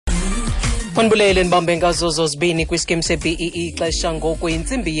Manibulele nibambe ngazo zozibini kwiskim se-BEE ixesha ngoku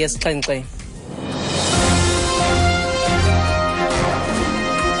yintsimbi yesixhenxe.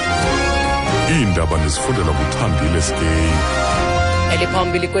 Iindaba nezifundela kuthambile sikeyi.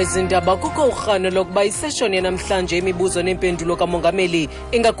 Eliphambili kwezindaba kukho urhano lokuba iseshoni yanamhlanje yemibuzo neempendulo kaMongameli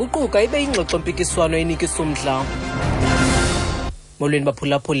ingaguquka ibe yingxoxo mpikiswano enikisa umdla. Molweni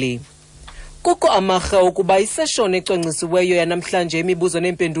baphulaphuli. Kukho amarhe okuba iseshoni ecwangcisiweyo yanamhlanje yemibuzo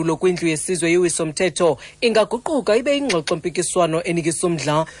neempendulo kwindlu yesizwe yowiso mthetho ingaguquka ibe yingxoxo mpikiswano enikisa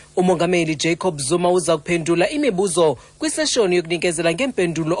umdla. uMongameli Jacob Zuma uza kuphendula imibuzo kwiseshoni yokunikezela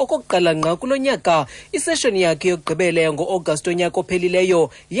ngeempendulo okokuqala ngqa kulo nyaka. Iseshoni yakhe yokugqibela yango-Agasti onyaka ophelileyo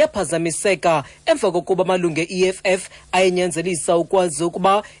yaphazamiseka emva kokuba amalungu e-EFF ayenyanzelisa ukwazi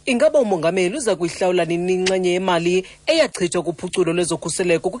ukuba ingaba uMongameli uza kuyihlawula nini inxenye yemali eyachithwa kuphuculo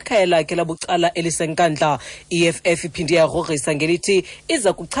lwezokhuseleko kwikhaya lakhe labucala elisenkandla. EFF iphinde yagrogrisa ngelithi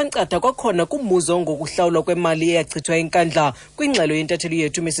iza kuchankcatha kwakhona kumbuzo ngokuhlawulwa kwemali eyachithwa enkandla kwingxelo yentatheli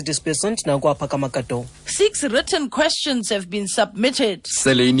yethu Dispersant nakwapha kamakato. 6 written questions have been submitted.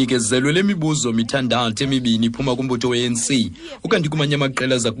 Sele inikezelwe le mibuzo mithandathu emibini iphuma kumbutho we-ANC ukanti kumanye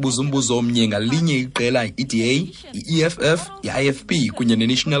amaqela aza kubuza umbuzo omnye ngalinye iqela i-EDA, i-EFF, i-IFP kunye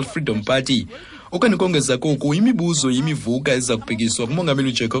ne-National Freedom Party. Okanye kongeza koku imibuzo yimivuka eza kubhekiswa kuMongameli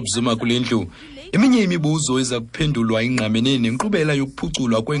uJacob Zuma kule ndlu. Eminye imibuzo eza kuphendulwa ingqamene nenkqubela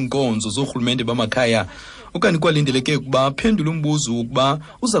yokuphuculwa kweenkonzo zorhulumente bamakhaya. Okanye kwalindeleke ukuba aphendule umbuzo ukuba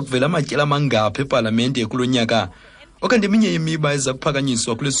uza kuvela amatyela amangaphi epalamente kulo nyaka. Okanye eminye yemiba eza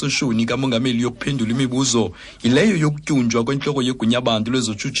kuphakanyiswa kule seshoni kaMongameli yokuphendula imibuzo yileyo yokutyunjwa kwentloko yegunyabantu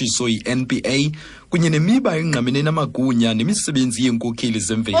lwezotshutshiso i-NPA kunye nemiba engqamene namagunya nemisebenzi yeenkokheli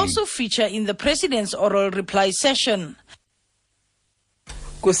zemveli. Also feature in the president's oral reply session.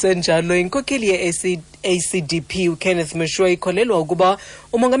 Kusenjalo inkokheli ye-ACDP uKenneth Mashwe ikholelwa ukuba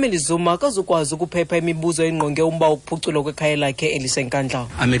uMongameli Zuma akazukwazi ukuphepha imibuzo engqonge umba wokuphuculwa kwekhaya lakhe elisenkandla.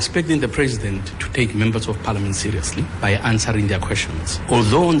 I'm expecting the president to take members of parliament seriously by answering their questions.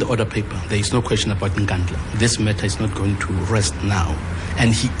 Although on the order paper there is no question about Ngandla, this matter is not going to rest now.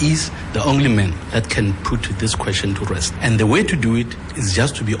 And he is the only man that can put this question to rest. And the way to do it is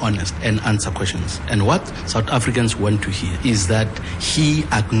just to be honest and answer questions. And what South Africans want to hear is that he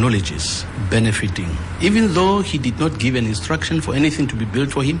acknowledges benefiting. Even though he did not give an instruction for anything to be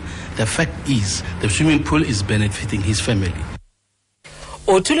built for him, the fact is the swimming pool is benefiting his family.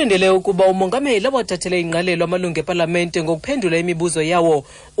 Uthulindele ukuba uMongameli wathathele ingqalelo amalungu eParlamente ngokuphendula imibuzo yawo.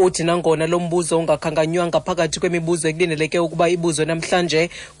 Uthi nangona lo mbuzo ungakhanganywanga phakathi kwemibuzo ekulindeleke ukuba ibuzo namhlanje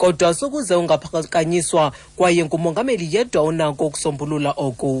kodwa sokuze ungaphakanyiswa kwaye nguMongameli yedwa unako ukusombulula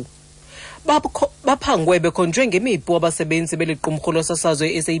oku. Baphangwe bekhonjwe ngemipu abasebenzi beliqumrhu losasazo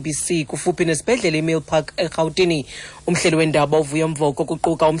i-SABC kufuphi nesibhedlele iMill Park eRhawutini. Umhleli wendaba uvuya mvoko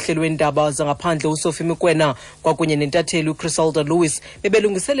kuquka umhleli wendaba zangaphandle uSophie Mokoena kwakunye nentatheli uChrisalda Lewis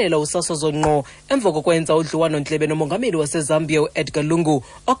bebelungiselela usasazo ngqo emva kokwenza udliwano-ndlebe nomongameli waseZambia uEdgar Lungu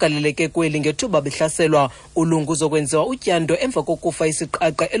ogaleleke kweli ngethuba behlaselwa. uLungu uzokwenziwa utyando emva kokufa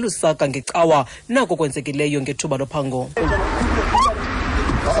isiqaqa eLusaka ngecawa nako kwenzekileyo ngethuba lophango.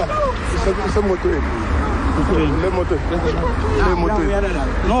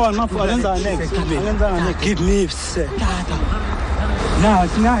 No, I'm not for give me now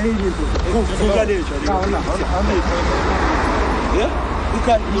it's not here.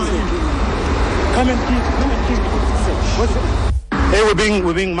 Come and keep. Hey,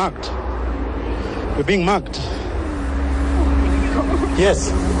 we're being marked. We're being marked.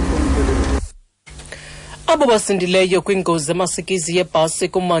 Yes. Abo basindileyo kwingozi emasikizi yebhasi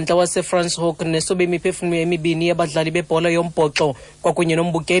kummandla waseFranschhoek nesobe imiphefumlo emibini yabadlali bebhola yombhoxo kwakunye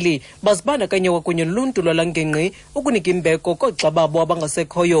nombukeli bazibandakanya kwakunye noluntu lwalangengqi ukunika imbeko koogxa babo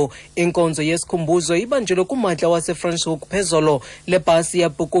abangasekhoyo. Inkonzo yesikhumbuzo ibanjelwe kummandla waseFranschhoek phezolo lebhasi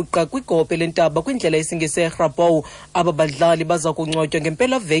yabhukuqa kwigophe lentaba kwindlela esingise eGrabow. Aba badlali baza kungcwatywa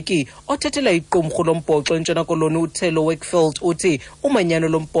ngempelaveki. Othethela iqumrhu lombhoxo eNtshona Koloni uThelo Wakefield uthi umanyano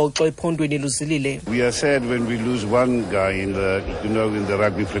lombhoxo ephondweni luzilile. We are sad when we lose one guy in the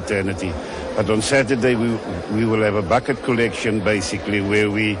rugby fraternity, but on Saturday we will have a bucket collection basically where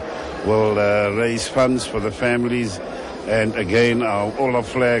we will raise funds for the families, and again all our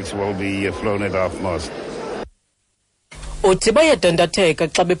flags will be flown at half-mast. Uthi bayadandatheka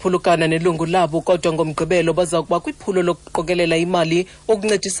xa bephulukana nelungu labo kodwa ngomgqibelo baza kuba kwiphulo lokuqokelela imali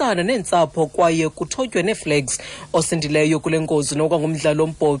ukuncedisana neentsapho kwaye kuthotywe neeflags. Osindileyo kule ngozi nokwangumdlalo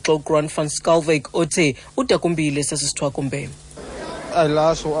ombhoxo uGrant van Schalkwyk uthi udakumbile sesisithwakumbe. I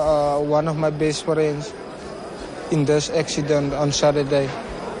lost one of my best friends in this accident on Saturday.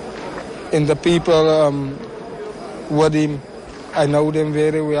 And the people with him, I know them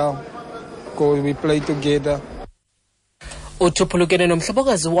very well. because we play together. Uthuphulukene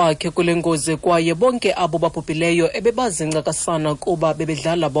nomhlobokazi wakhe kule ngozi kwaye bonke abo babhubhileyo ebebazincakasana kuba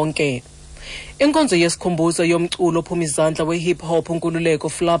bebedlala bonke. Inkonzo yesikhumbuzo yomculo ophuma izandla we-hip hop Nkululeko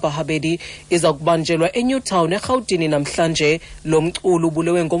Flaba Habedi iza kubanjelwa eNewtown eGauteng namhlanje. Lo mculo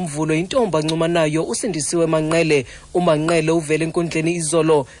ubulewe ngomvulo intombi ancumanayo usindisiwe Manqele. uManqele uvele enkundleni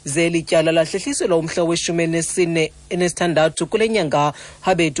izolo zelityala lahlehliselwa umhla we-14 kule nyanga.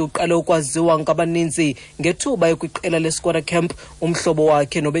 Habedi uqale ukwaziwa ngabaninzi ngethuba ekwiqela le-squatter camp. Umhlobo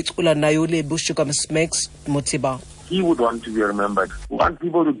wakhe nobecula naye uLebu Sugar Smacks Mutiba. He would want to be remembered. We want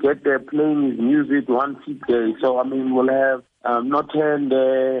people to get there playing his music, one seat there. So, I mean, we'll have Northern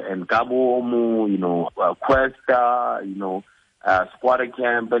there and Gabomu, Questa, Squatter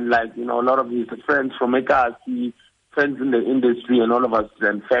Camp, and a lot of his friends from Ekasi, friends in the industry, and all of us,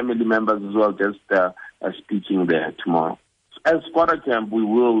 and family members as well, just speaking there tomorrow. As Squatter Camp, we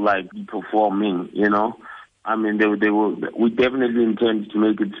will, be performing, I mean, we definitely intend to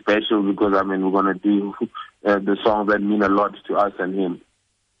make it special because, I mean, we're going to do the songs that mean a lot to us and him.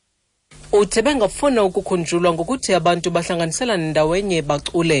 Uthebe ngafuna ukukhunjulwa ngokuthi abantu bahlanganisela ndawenye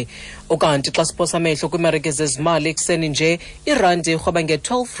bacule. Okanti xa siphosa amehlo kwimarike zezimali ekuseni nje, irandi irhweba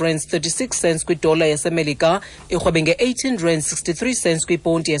nge-12.36 kwidola yaseMelika, irhwebe nge-18.63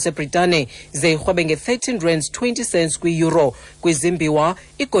 kwiponti yaseBritane, ze irhwebe nge-13.20 kwi-euro. Kwizimbiwa,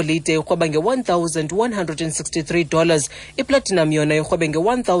 igolide irhweba nge-$1,163, iplatinum yona irhwebe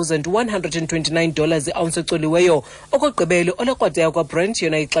nge-$1,129 i-ounce ecoliweyo. Okugqibela olekrwada yakwa Brent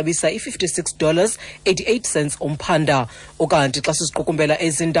yona ixabisa $56.88 umphanda. Okanti xa sisiqukumbela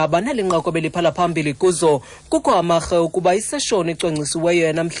ezindaba nalinqaku beliphala phambili kuzo, kukho amarhe okuba iseshoni ecwangcisiweyo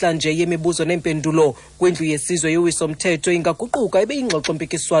yanamhlanje yemibuzo neempendulo kwindlu yesizwe yowiso mthetho ingaguquka ibe yingxoxo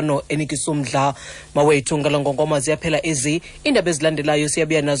mpikiswano enik'umdla. Mawethu ngalangongoma ziyaphela ezi, indaba ezilandelayo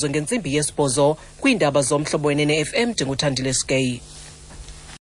siyabuya nazo ngentsimbi yesibhozo kwiindaba zomhlobo wenene FM. Ndinguthandile Skei.